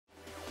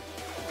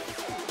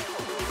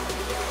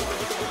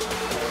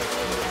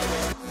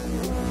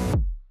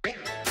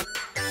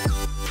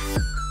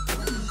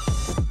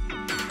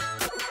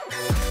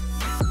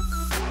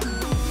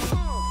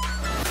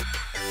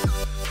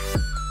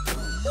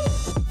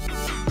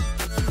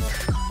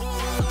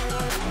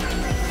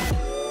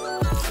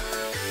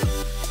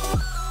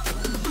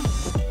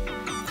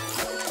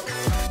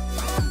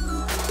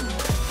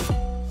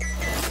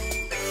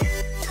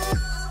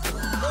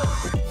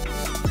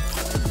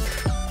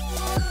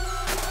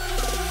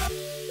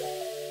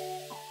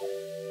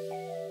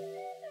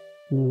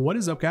What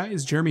is up,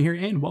 guys? Jeremy here,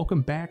 and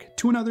welcome back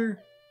to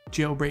another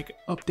jailbreak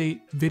update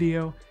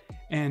video.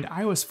 And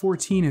iOS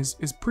 14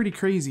 is pretty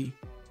crazy.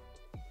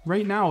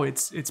 Right now,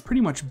 it's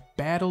pretty much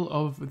battle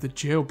of the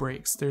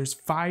jailbreaks. There's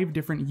 5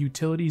 different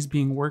utilities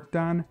being worked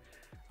on.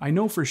 I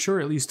know for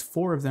sure at least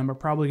 4 of them are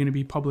probably going to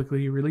be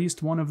publicly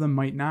released. One of them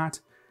might not.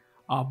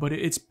 But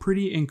it's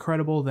pretty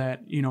incredible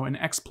that, you know, an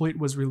exploit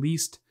was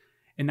released,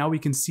 and now we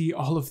can see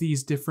all of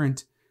these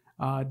different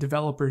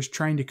developers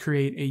trying to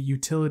create a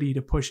utility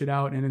to push it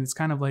out, and it's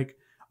kind of like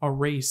a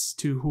race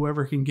to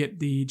whoever can get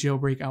the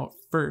jailbreak out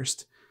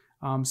first.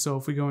 So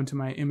if we go into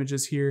my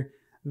images here,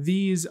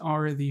 these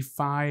are the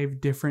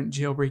 5 different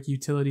jailbreak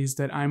utilities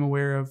that I'm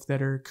aware of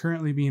that are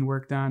currently being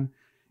worked on.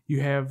 You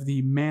have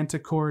the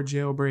Manticore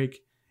jailbreak,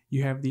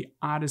 you have the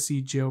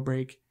Odyssey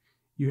jailbreak,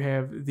 you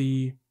have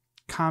the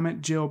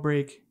Comet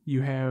jailbreak,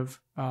 you have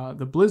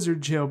the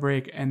Blizzard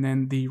jailbreak, and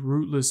then the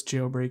Rootless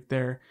jailbreak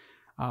there.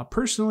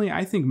 Personally,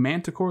 I think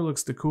Manticore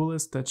looks the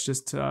coolest. That's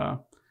just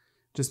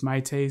my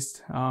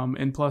taste.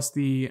 And plus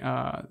the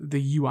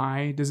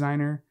UI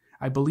designer,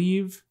 I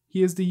believe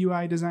he is the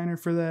UI designer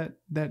for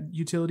that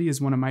utility, is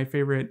one of my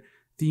favorite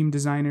theme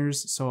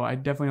designers. So I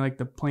definitely like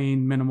the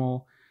plain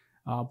minimal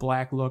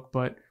black look,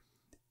 but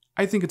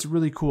I think it's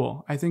really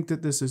cool. I think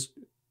that this is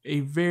a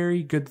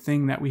very good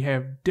thing that we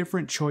have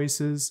different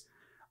choices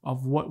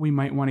of what we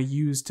might want to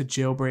use to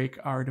jailbreak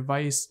our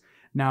device.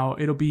 Now,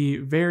 it'll be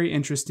very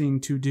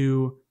interesting to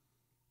do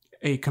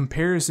a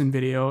comparison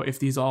video if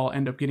these all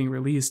end up getting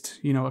released,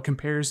 you know, a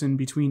comparison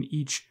between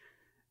each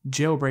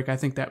jailbreak. I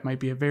think that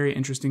might be a very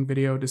interesting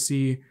video to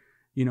see,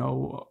 you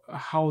know,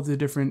 how the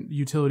different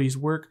utilities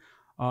work.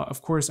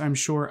 Of course, I'm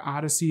sure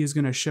Odyssey is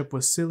going to ship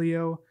with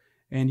Cydia,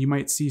 and you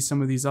might see some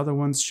of these other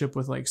ones ship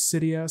with like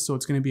Cydia, so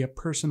it's going to be a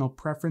personal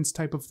preference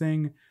type of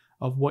thing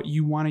of what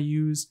you want to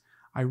use.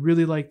 I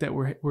really like that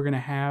we're going to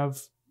have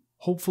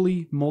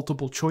hopefully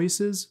multiple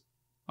choices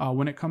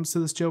when it comes to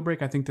this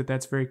jailbreak. I think that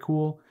that's very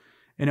cool.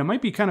 And it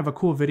might be kind of a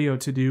cool video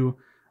to do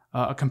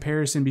a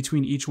comparison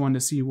between each one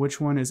to see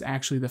which one is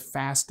actually the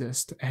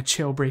fastest at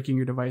jailbreaking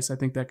your device. I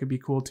think that could be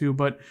cool too.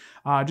 But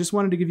just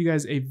wanted to give you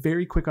guys a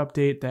very quick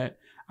update that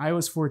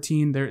iOS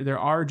 14, there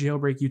are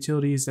jailbreak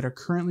utilities that are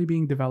currently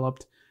being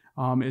developed.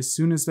 As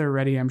soon as they're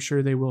ready, I'm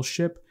sure they will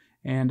ship,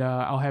 and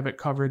I'll have it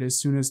covered as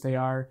soon as they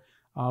are.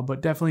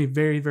 But definitely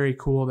very, very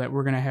cool that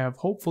we're going to have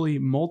hopefully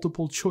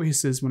multiple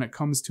choices when it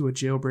comes to a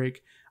jailbreak.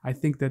 I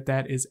think that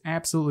that is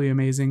absolutely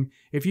amazing.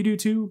 If you do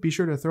too, be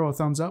sure to throw a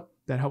thumbs up.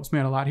 That helps me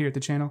out a lot here at the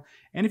channel.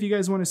 And if you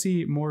guys want to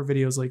see more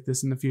videos like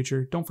this in the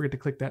future, don't forget to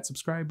click that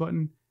subscribe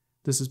button.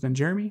 This has been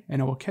Jeremy,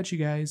 and I will catch you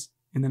guys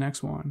in the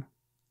next one.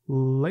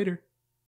 Later.